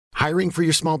Hiring for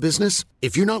your small business?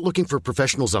 If you're not looking for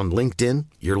professionals on LinkedIn,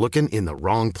 you're looking in the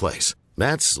wrong place.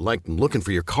 That's like looking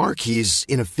for your car keys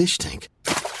in a fish tank.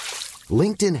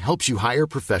 LinkedIn helps you hire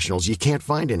professionals you can't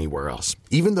find anywhere else,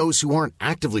 even those who aren't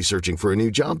actively searching for a new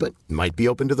job but might be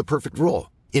open to the perfect role.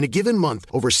 In a given month,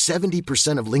 over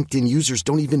 70% of LinkedIn users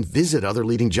don't even visit other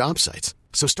leading job sites.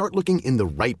 So start looking in the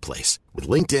right place. With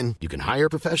LinkedIn, you can hire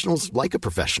professionals like a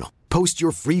professional. Post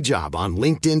your free job on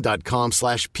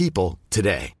linkedin.com/people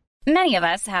today. Many of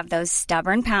us have those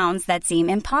stubborn pounds that seem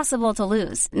impossible to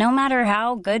lose, no matter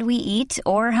how good we eat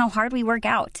or how hard we work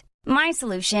out. My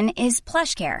solution is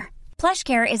PlushCare.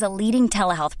 PlushCare is a leading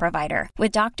telehealth provider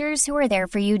with doctors who are there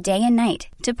for you day and night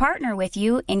to partner with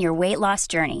you in your weight loss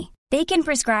journey. They can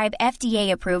prescribe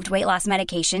FDA-approved weight loss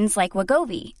medications like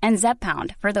Wegovy and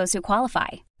Zepbound for those who qualify.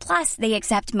 Plus, they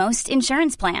accept most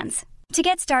insurance plans. To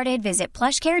get started, visit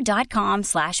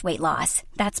plushcare.com/weightloss.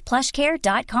 That's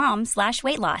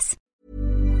plushcare.com/weightloss.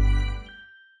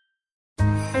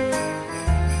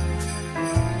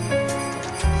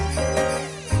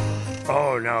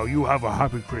 Oh, now, you have a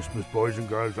happy Christmas, boys and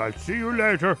girls. I'll see you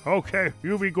later. Okay,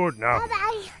 you be good now.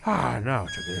 Bye-bye. Now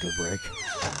take a little break.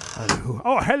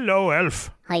 Oh, hello,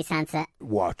 Elf. Hi, Santa.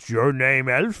 What's your name,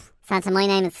 Elf? Santa, my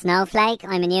name is Snowflake.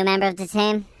 I'm a new member of the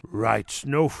team. Right,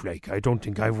 Snowflake. I don't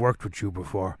think I've worked with you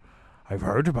before. I've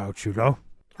heard about you, though.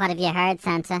 What have you heard,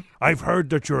 Santa? I've heard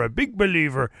that you're a big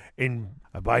believer in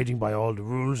abiding by all the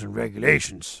rules and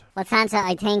regulations. Well, Santa,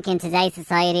 I think in today's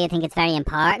society, I think it's very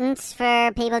important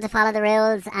for people to follow the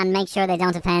rules and make sure they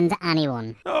don't offend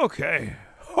anyone. Okay.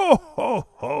 Ho, ho,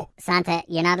 ho. Santa,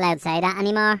 you're not allowed to say that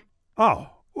anymore. Oh,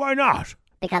 why not?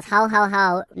 Because ho, ho,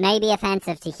 ho may be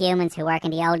offensive to humans who work in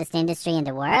the oldest industry in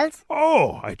the world.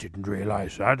 Oh, I didn't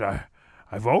realise that.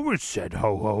 I've always said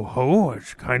ho, ho, ho.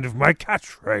 It's kind of my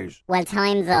catchphrase. Well,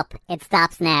 time's up. It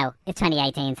stops now. It's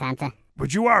 2018, Santa.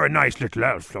 But you are a nice little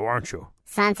elf, though, aren't you?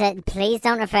 Santa, please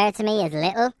don't refer to me as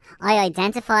little. I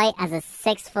identify as a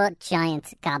 6-foot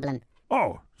giant goblin.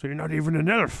 Oh, so you're not even an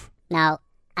elf? No,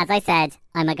 as I said,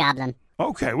 I'm a goblin.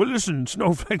 Okay, well listen,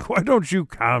 Snowflake, why don't you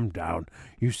calm down?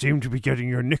 You seem to be getting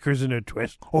your knickers in a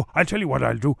twist. Oh, I'll tell you what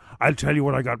I'll do. I'll tell you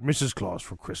what I got Mrs. Claus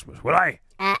for Christmas, will I?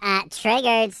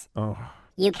 Triggered. Oh.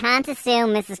 You can't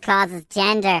assume Mrs. Claus's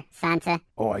gender, Santa.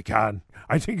 Oh, I can.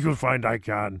 I think you'll find I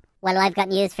can. Well, I've got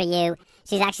news for you.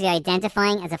 She's actually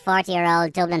identifying as a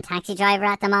 40-year-old Dublin taxi driver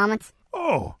at the moment.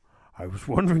 Oh, I was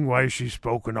wondering why she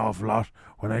spoke an awful lot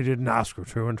when I didn't ask her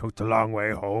to and took the long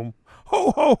way home. Ho,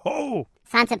 ho, ho!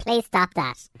 Santa, please stop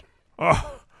that.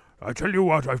 Oh, I tell you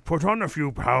what, I've put on a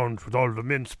few pounds with all the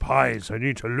mince pies. I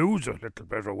need to lose a little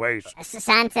bit of weight.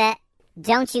 Santa,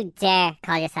 don't you dare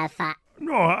call yourself fat.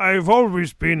 No, I've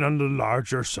always been on the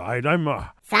larger side.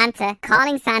 Santa,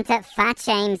 calling Santa fat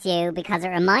shames you because it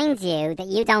reminds you that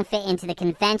you don't fit into the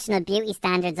conventional beauty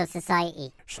standards of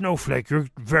society. Snowflake, you're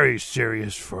very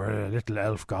serious for a little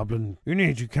elf goblin. You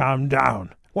need to calm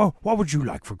down. What would you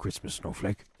like for Christmas,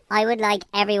 Snowflake? I would like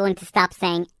everyone to stop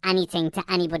saying anything to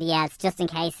anybody else, just in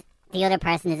case the other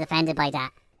person is offended by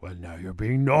that. Well, now you're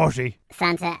being naughty.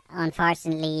 Santa,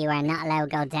 unfortunately, you are not allowed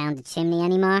to go down the chimney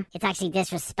anymore. It's actually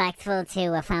disrespectful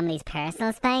to a family's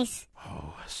personal space.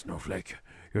 Oh, Snowflake,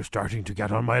 you're starting to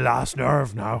get on my last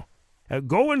nerve now.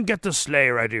 Go and get the sleigh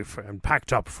ready and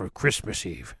packed up for Christmas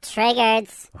Eve. Triggered.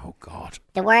 Oh, God.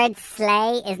 The word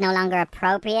sleigh is no longer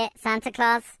appropriate, Santa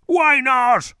Claus. Why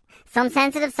not? Some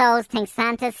sensitive souls think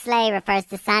Santa's sleigh refers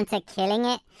to Santa killing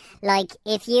it. Like,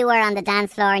 if you were on the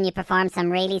dance floor and you performed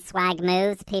some really swag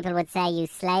moves, people would say you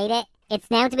slayed it. It's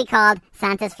now to be called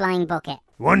Santa's Flying Bucket.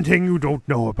 One thing you don't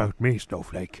know about me,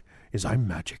 Snowflake, is I'm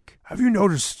magic. Have you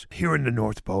noticed here in the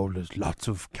North Pole there's lots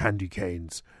of candy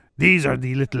canes? These are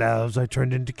the little elves I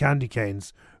turned into candy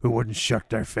canes who wouldn't shut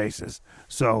their faces.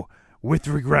 So, with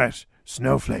regret,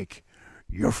 Snowflake,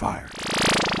 you're fired.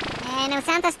 No,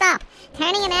 Santa, stop.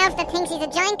 Turning an elf that thinks he's a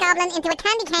giant goblin into a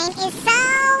candy cane is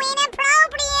so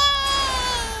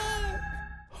inappropriate!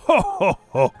 Ho, ho,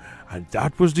 ho. And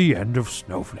that was the end of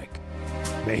Snowflake.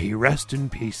 May he rest in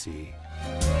peace.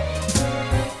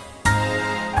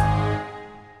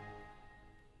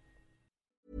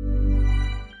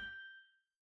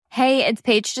 Hey, it's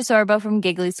Paige DeSorbo from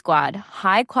Giggly Squad.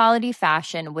 High quality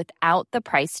fashion without the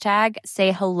price tag.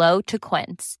 Say hello to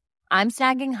Quince. I'm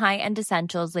snagging high-end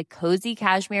essentials like cozy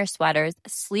cashmere sweaters,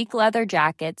 sleek leather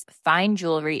jackets, fine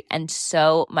jewelry, and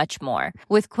so much more.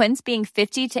 With Quince being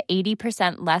 50 to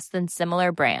 80% less than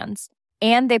similar brands.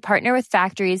 And they partner with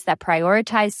factories that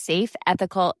prioritize safe,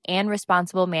 ethical, and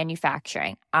responsible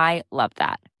manufacturing. I love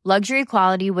that. Luxury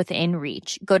quality within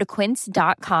reach. Go to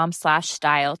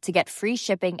quince.com/style to get free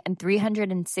shipping and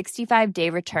 365-day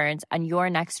returns on your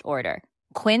next order.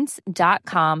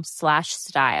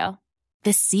 quince.com/style.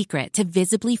 The secret to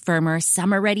visibly firmer,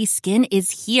 summer-ready skin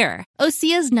is here.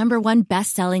 Osea's #1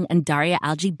 best-selling Undaria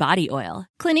Algae Body Oil.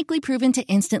 Clinically proven to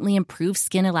instantly improve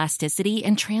skin elasticity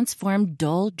and transform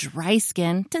dull, dry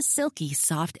skin to silky,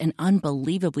 soft, and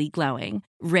unbelievably glowing.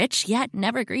 Rich yet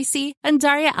never greasy,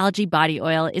 Undaria Algae Body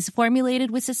Oil is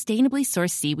formulated with sustainably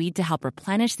sourced seaweed to help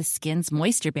replenish the skin's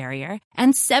moisture barrier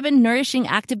and 7 nourishing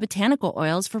active botanical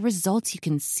oils for results you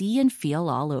can see and feel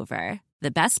all over. The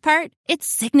best part? Its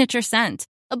signature scent.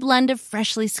 A blend of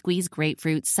freshly squeezed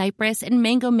grapefruit, cypress, and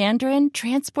mango mandarin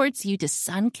transports you to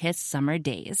sun-kissed summer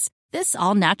days. This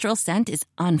all-natural scent is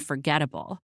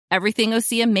unforgettable. Everything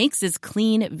Osea makes is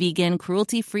clean, vegan,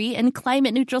 cruelty-free, and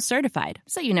climate-neutral certified,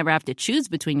 so you never have to choose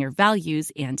between your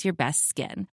values and your best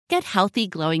skin. Get healthy,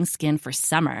 glowing skin for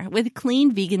summer with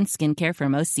clean, vegan skincare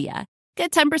from Osea.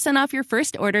 Get 10% off your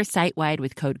first order site-wide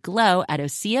with code GLOW at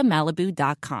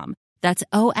OseaMalibu.com. That's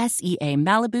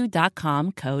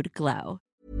OSEAMalibu.com, code GLOW.